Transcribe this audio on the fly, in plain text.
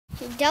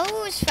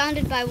Delaware was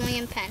founded by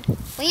William Penn.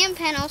 William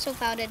Penn also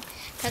founded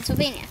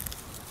Pennsylvania.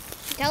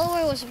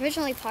 Delaware was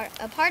originally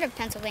a part of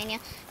Pennsylvania,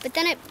 but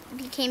then it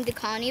became the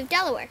colony of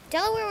Delaware.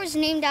 Delaware was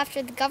named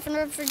after the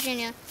governor of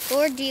Virginia,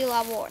 Lord de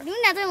la Warr. New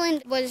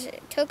Netherland was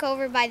took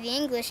over by the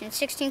English in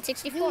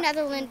 1664. New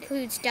Netherland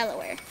includes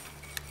Delaware.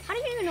 How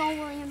do you know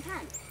William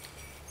Penn?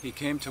 He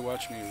came to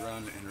watch me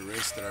run in a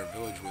race that our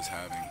village was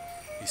having.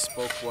 He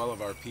spoke well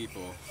of our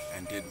people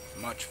and did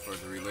much for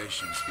the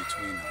relations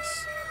between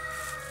us.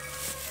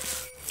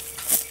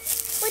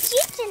 Would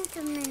you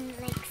gentlemen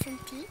like some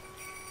tea?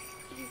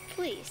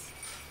 Please.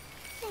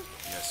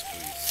 Yes,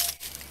 please.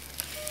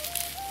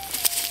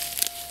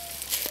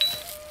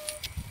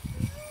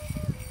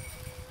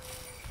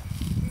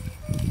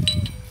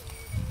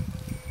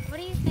 What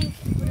do you think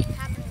would have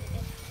happened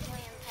if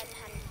William Penn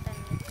hadn't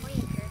been a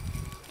Quaker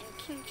in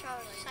King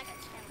Charles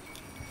II's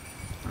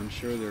family? I'm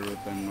sure there would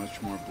have been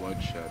much more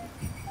bloodshed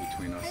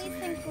between us How do and you the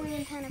think English.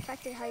 William Penn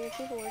affected how your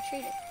people were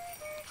treated?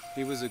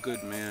 He was a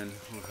good man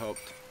who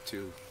helped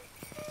to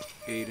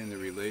aid in the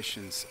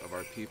relations of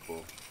our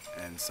people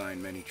and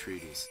signed many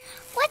treaties.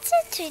 What's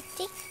a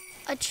treaty?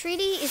 A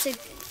treaty is an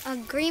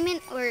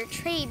agreement or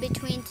trade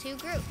between two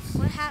groups.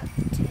 What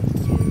happened to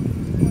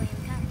William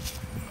Penn?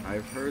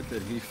 I've heard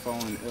that he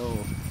fallen ill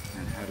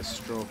and had a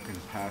stroke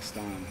and passed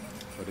on,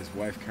 but his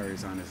wife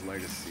carries on his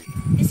legacy.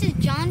 This is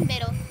John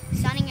Biddle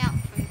signing out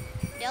from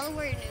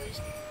Delaware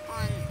News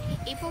on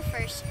April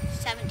 1st,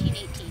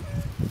 1718.